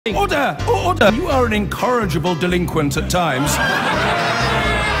Order! Order! You are an incorrigible delinquent at times.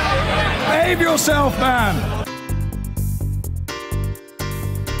 Behave yourself, man!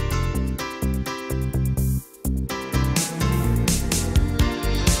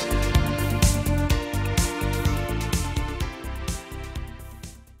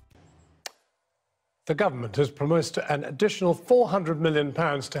 The government has promised an additional £400 million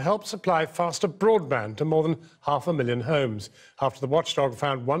to help supply faster broadband to more than 500,000 homes, after the watchdog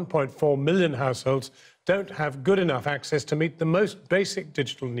found 1.4 million households don't have good enough access to meet the most basic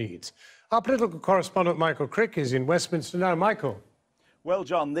digital needs. Our political correspondent Michael Crick is in Westminster now. Michael. Well,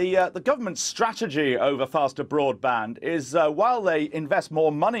 John, the government's strategy over faster broadband is while they invest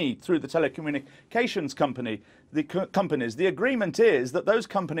more money through the telecommunications companies, the agreement is that those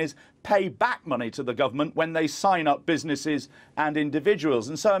companies pay back money to the government when they sign up businesses and individuals.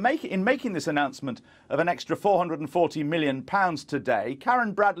 And so in making this announcement of an extra £440 million today,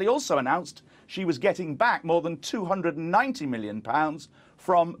 Karen Bradley also announced she was getting back more than £290 million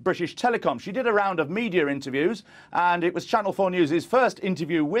from British Telecom. She did a round of media interviews, and it was Channel 4 News' first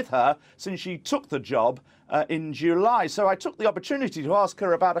interview with her since she took the job in July. So I took the opportunity to ask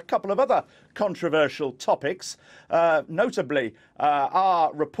her about a couple of other controversial topics, notably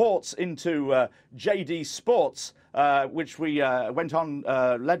our reports into JD Sports, which we went on,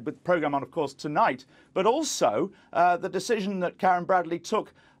 led with the programme on, of course, tonight, but also the decision that Karen Bradley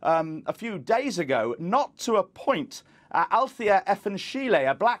took a few days ago not to appoint Althea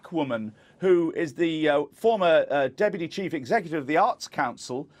Efenshile, a black woman who is the former Deputy Chief Executive of the Arts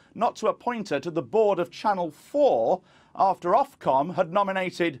Council, not to appoint her to the board of Channel 4 after Ofcom had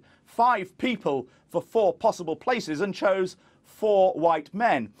nominated 5 people for 4 possible places and chose 4 white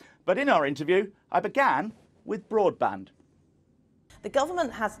men. But in our interview, I began with broadband. The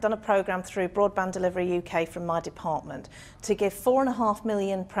government has done a programme through Broadband Delivery UK from my department to give 4.5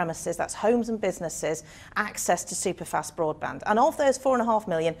 million premises, that's homes and businesses, access to superfast broadband. And of those 4.5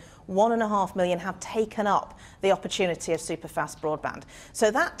 million, 1.5 million have taken up the opportunity of superfast broadband.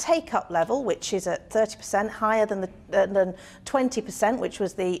 So that take-up level, which is at 30% higher than 20%, which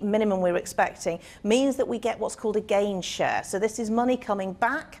was the minimum we were expecting, means that we get what's called a gain share. So this is money coming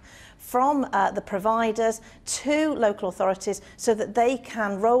back from the providers to local authorities so that they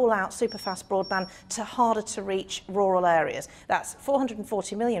can roll out superfast broadband to harder to reach rural areas. That's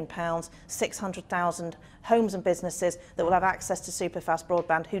 £440 million, 600,000 homes and businesses that will have access to superfast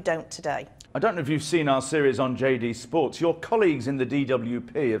broadband who don't today. I don't know if you've seen our series on JD Sports. Your colleagues in the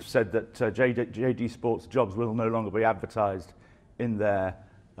DWP have said that JD Sports jobs will no longer be advertised in their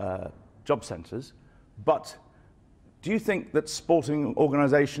job centres, but do you think that sporting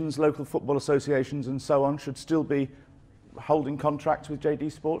organisations, local football associations and so on should still be holding contracts with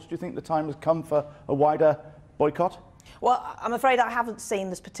JD Sports? Do you think the time has come for a wider boycott? Well, I'm afraid I haven't seen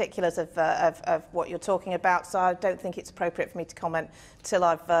the particulars of what you're talking about, so I don't think it's appropriate for me to comment till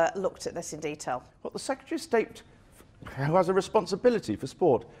I've looked at this in detail. Well, the Secretary of State, who has a responsibility for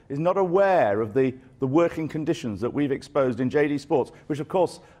sport, is not aware of the working conditions that we've exposed in JD Sports, which of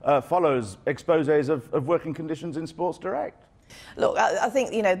course follows exposés of working conditions in Sports Direct. Look, I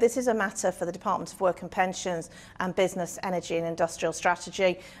think, you know, this is a matter for the Department of Work and Pensions and Business, Energy and Industrial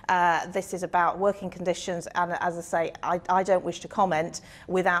Strategy. This is about working conditions, and as I say, I don't wish to comment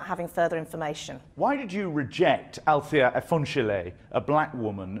without having further information. Why did you reject Althea Efenshile, a black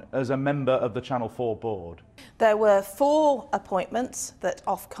woman, as a member of the Channel 4 board? There were 4 appointments that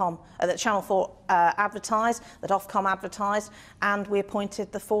Ofcom, that Channel 4 advertised, that Ofcom advertised, and we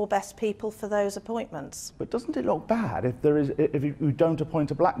appointed the 4 best people for those appointments. But doesn't it look bad if you don't appoint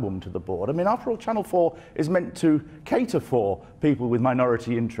a black woman to the board? I mean, after all, Channel 4 is meant to cater for people with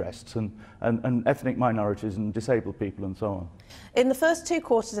minority interests and ethnic minorities and disabled people and so on. In the first 2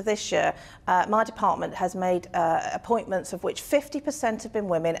 quarters of this year, my department has made appointments of which 50% have been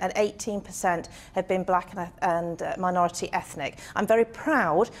women and 18% have been black and minority ethnic. I'm very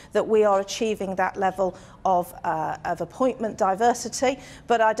proud that we are achieving that level of appointment diversity,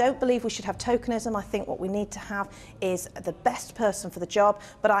 but I don't believe we should have tokenism. I think what we need to have is the best person for the job,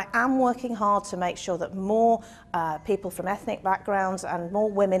 but I am working hard to make sure that more people from ethnic backgrounds and more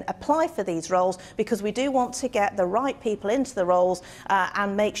women apply for these roles, because we do want to get the right people into the roles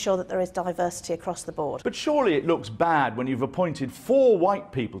and make sure that there is diversity across the board. But surely it looks bad when you've appointed 4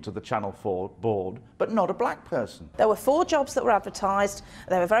 white people to the Channel 4 board, but not a black person. There were 4 jobs that were advertised.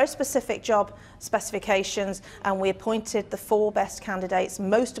 There were very specific job specifications, and we appointed the 4 best candidates,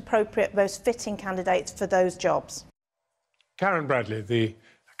 most appropriate, most fitting candidates for those jobs. Karen Bradley, the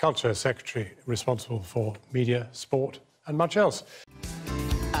Culture Secretary responsible for media, sport and much else.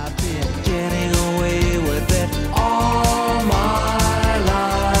 I've been getting away with it all.